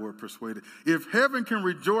that were persuaded. If heaven can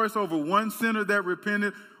rejoice over one sinner that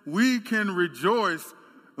repented, we can rejoice.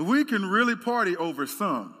 We can really party over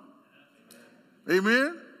some.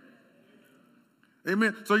 Amen?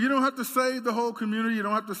 Amen. So you don't have to save the whole community. You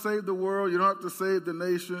don't have to save the world. You don't have to save the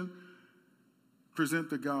nation.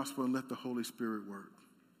 Present the gospel and let the Holy Spirit work.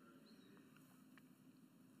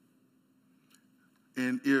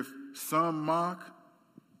 And if some mock,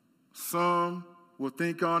 some will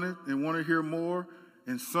think on it and want to hear more,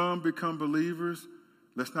 and some become believers,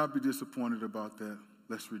 let's not be disappointed about that.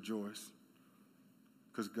 Let's rejoice.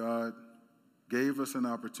 Because God gave us an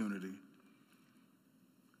opportunity.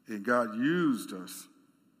 And God used us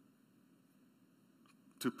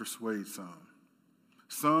to persuade some.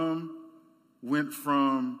 Some went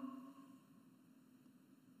from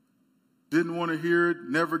didn't want to hear it,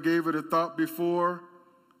 never gave it a thought before,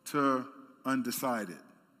 to undecided.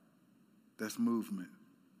 That's movement.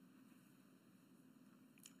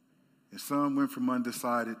 And some went from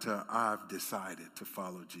undecided to I've decided to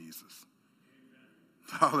follow Jesus.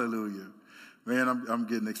 Hallelujah. Man, I'm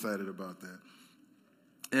getting excited about that.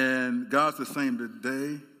 And God's the same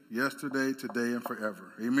today, yesterday, today, and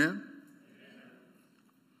forever. Amen?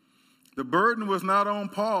 The burden was not on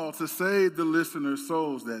Paul to save the listeners'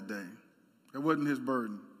 souls that day. That wasn't his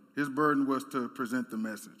burden. His burden was to present the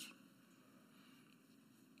message.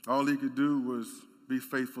 All he could do was be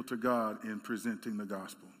faithful to God in presenting the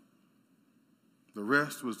gospel. The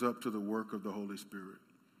rest was up to the work of the Holy Spirit.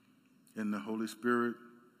 And the Holy Spirit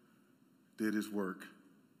did his work.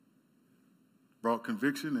 Brought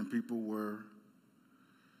conviction, and people were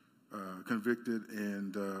convicted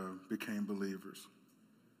and became believers.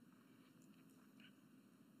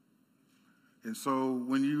 And so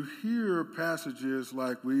when you hear passages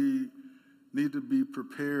like we need to be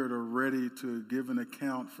prepared or ready to give an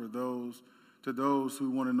account for those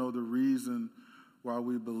who want to know the reason why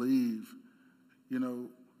we believe, you know,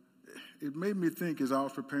 it made me think as I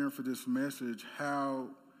was preparing for this message, how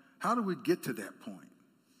do we get to that point?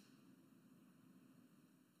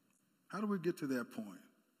 How do we get to that point?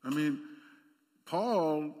 I mean,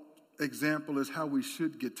 Paul's example is how we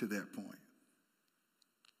should get to that point.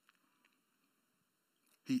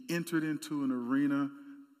 He entered into an arena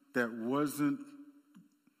that wasn't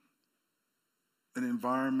an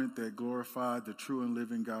environment that glorified the true and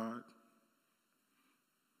living God.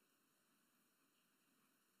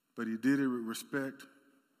 But he did it with respect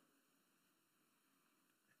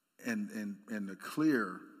and a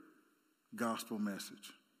clear gospel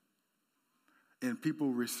message. And people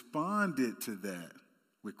responded to that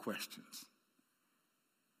with questions.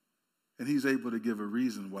 And he's able to give a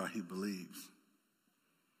reason why he believes.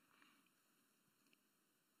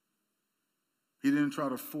 He didn't try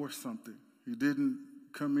to force something. He didn't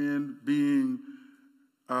come in being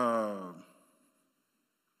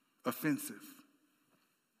offensive.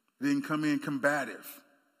 He didn't come in combative,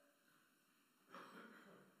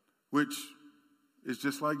 which is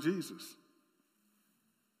just like Jesus.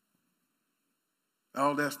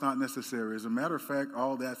 All that's not necessary. As a matter of fact,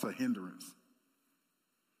 all that's a hindrance.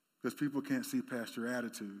 Because people can't see past your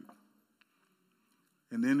attitude.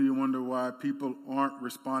 And then you wonder why people aren't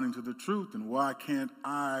responding to the truth, and why can't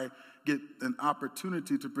I get an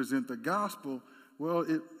opportunity to present the gospel? Well,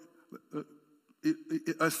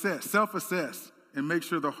 self-assess, and make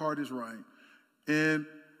sure the heart is right. And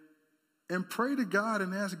pray to God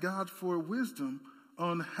and ask God for wisdom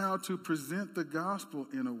on how to present the gospel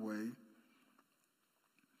in a way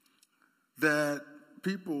that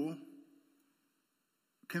people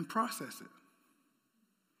can process it.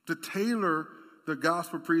 To tailor the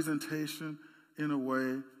gospel presentation in a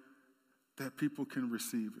way that people can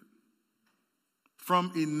receive it.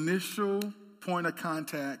 From initial point of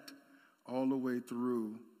contact all the way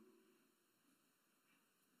through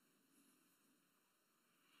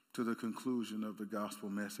to the conclusion of the gospel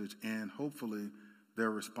message, and hopefully their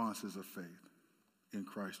responses of faith in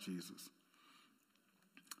Christ Jesus.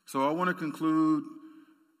 So I want to conclude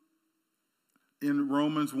in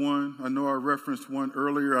Romans 1. I know I referenced one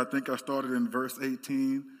earlier. I think I started in verse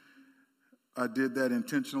 18. I did that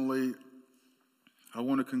intentionally. I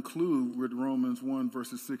want to conclude with Romans 1,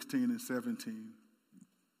 verses 16 and 17.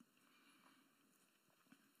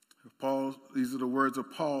 These are the words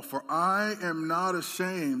of Paul. For I am not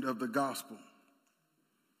ashamed of the gospel,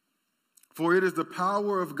 for it is the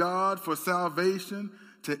power of God for salvation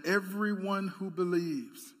to everyone who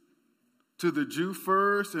believes, to the Jew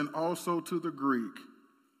first and also to the Greek.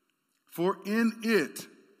 For in it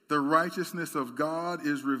the righteousness of God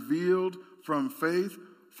is revealed from faith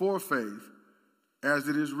for faith, as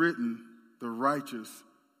it is written, the righteous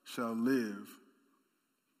shall live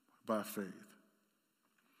by faith.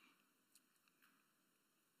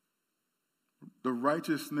 The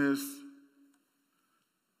righteousness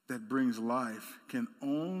that brings life can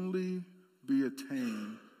only be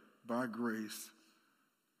attained by grace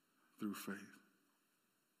through faith.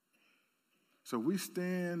 So we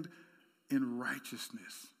stand in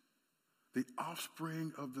righteousness, the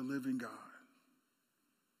offspring of the living God,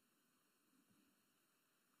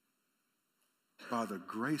 by the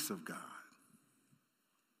grace of God.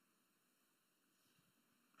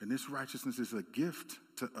 And this righteousness is a gift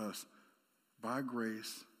to us by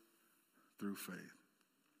grace through faith.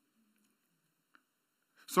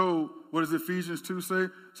 So what does Ephesians 2 say?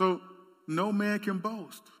 So no man can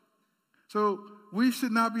boast. So we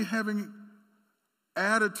should not be having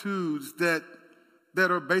attitudes that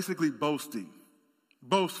are basically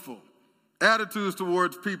boastful. Attitudes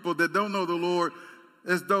towards people that don't know the Lord,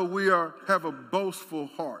 as though we have a boastful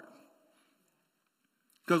heart.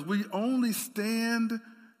 Because we only stand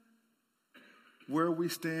where we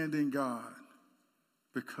stand in God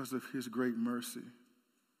because of his great mercy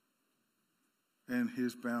and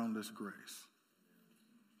his boundless grace.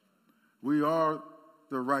 We are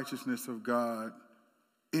the righteousness of God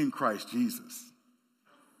in Christ Jesus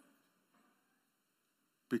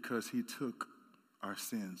because he took our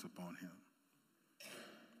sins upon him.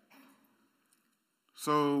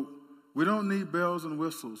 So we don't need bells and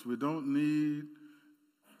whistles. We don't need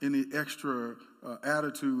any extra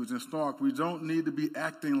attitudes and snark. We don't need to be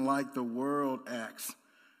acting like the world acts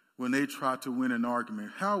when they try to win an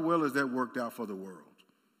argument. How well has that worked out for the world?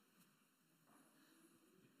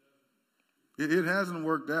 It hasn't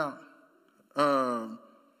worked out.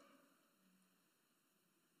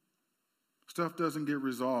 Stuff doesn't get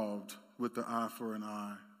resolved with the eye for an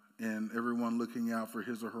eye and everyone looking out for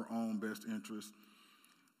his or her own best interest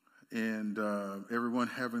and everyone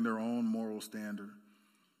having their own moral standard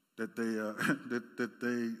that they that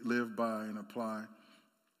they live by and apply.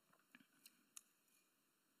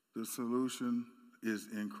 The solution is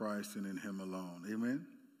in Christ and in him alone. Amen?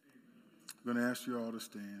 I'm going to ask you all to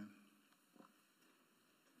stand.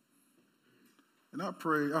 And I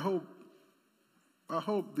pray, I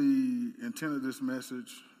hope the intent of this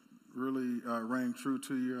message really rang true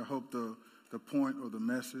to you. I hope the point of the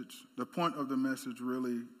message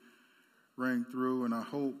really rang through, and I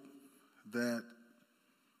hope that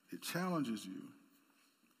it challenges you,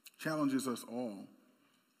 challenges us all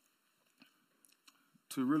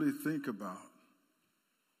to really think about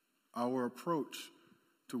our approach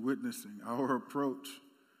to witnessing, our approach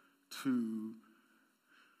to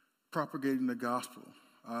propagating the gospel,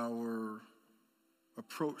 our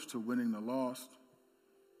approach to winning the lost,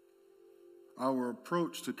 our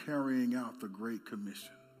approach to carrying out the Great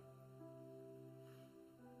Commission.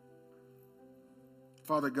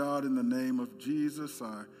 Father God, in the name of Jesus,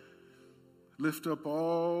 I lift up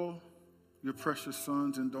all your precious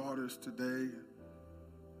sons and daughters today.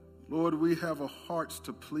 Lord, we have a hearts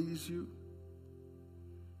to please you.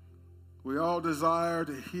 We all desire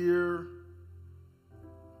to hear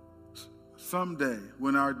someday,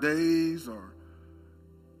 when our days are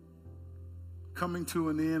coming to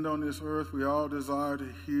an end on this earth, we all desire to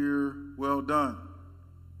hear, "Well done,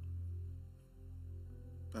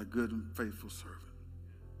 thy good and faithful servant."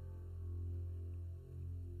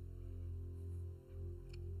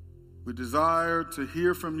 We desire to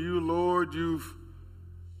hear from you, Lord. You've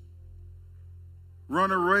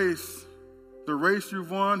run a race. The race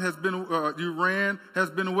you've won has been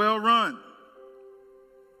well run.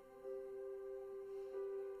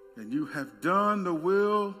 And you have done the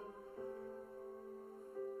will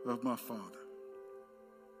of my Father.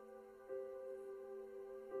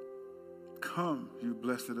 Come, you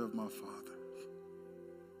blessed of my Father.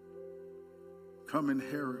 Come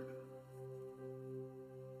inherit.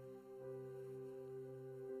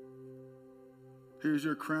 Here's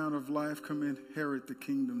your crown of life. Come inherit the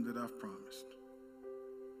kingdom that I've promised.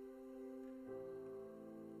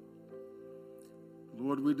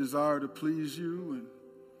 Lord, we desire to please you, and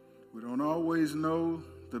we don't always know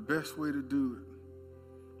the best way to do it.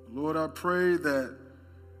 Lord, I pray that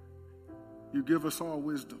you give us all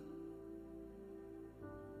wisdom.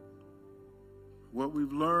 What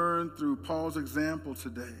we've learned through Paul's example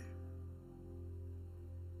today,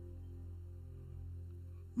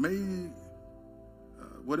 may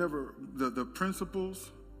whatever the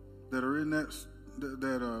principles that are in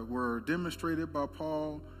that were demonstrated by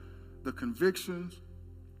Paul, the convictions,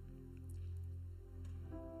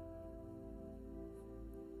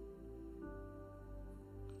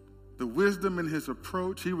 the wisdom in his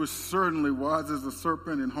approach. He was certainly wise as a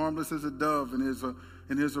serpent and harmless as a dove in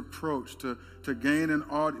his approach to gain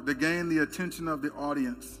the attention of the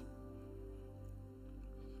audience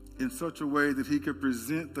in such a way that he could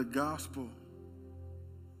present the gospel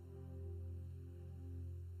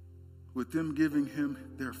with them giving him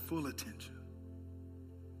their full attention.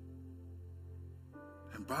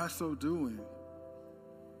 And by so doing,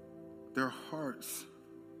 their hearts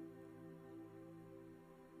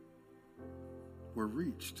were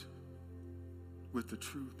reached with the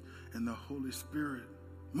truth, and the Holy Spirit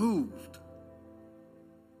moved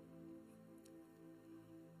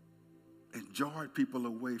and jarred people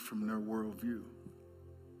away from their worldview,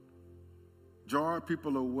 jarred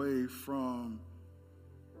people away from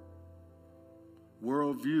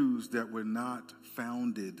worldviews that were not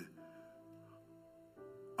founded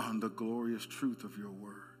on the glorious truth of your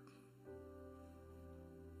word.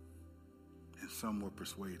 And some were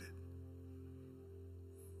persuaded.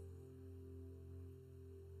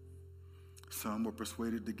 Some were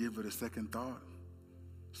persuaded to give it a second thought.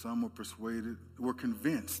 Some were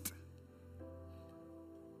convinced,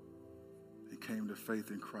 and came to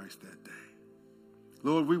faith in Christ that day.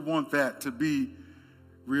 Lord, we want that to be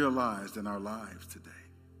realized in our lives today.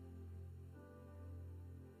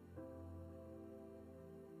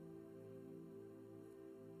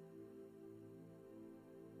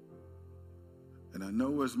 And I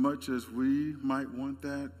know as much as we might want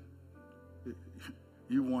that,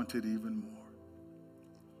 you want it even more.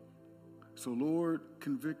 So Lord,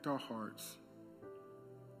 convict our hearts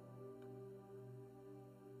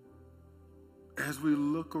as we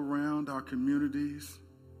look around our communities,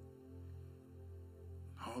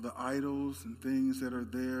 all the idols and things that are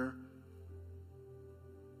there.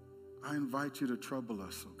 I invite you to trouble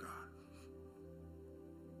us, oh God.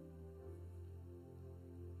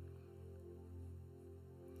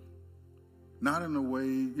 Not in a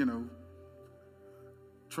way,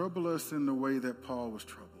 trouble us in the way that Paul was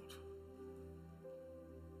troubled.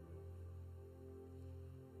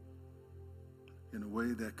 In a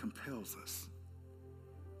way that compels us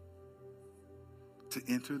to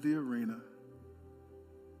enter the arena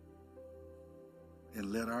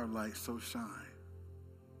and let our light so shine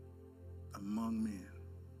among men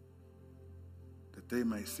that they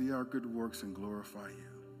may see our good works and glorify you.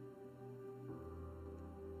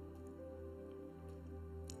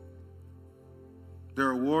 There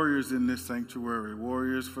are warriors in this sanctuary,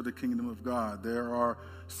 warriors for the kingdom of God. There are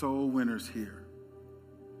soul winners here.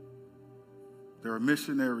 There are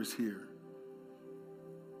missionaries here.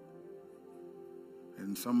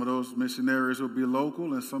 And some of those missionaries will be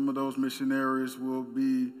local, and some of those missionaries will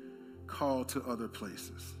be called to other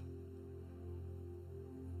places.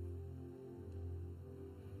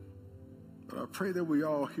 But I pray that we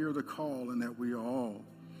all hear the call and that we all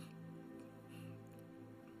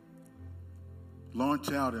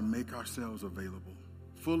launch out and make ourselves available,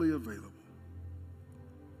 fully available,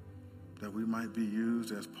 that we might be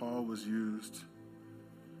used as Paul was used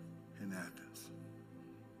in Athens.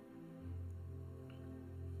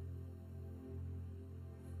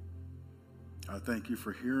 I thank you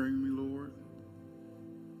for hearing me, Lord.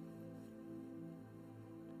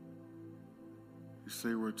 You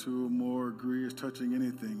say where two or more agree is touching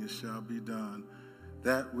anything, it shall be done.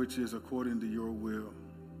 That which is according to your will.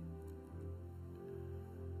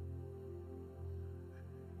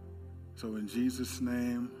 So in Jesus'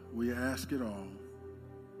 name, we ask it all.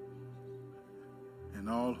 And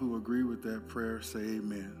all who agree with that prayer say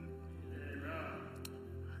amen.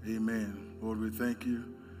 Amen. Amen. Lord, we thank you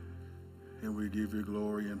and we give you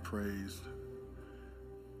glory and praise.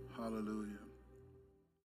 Hallelujah.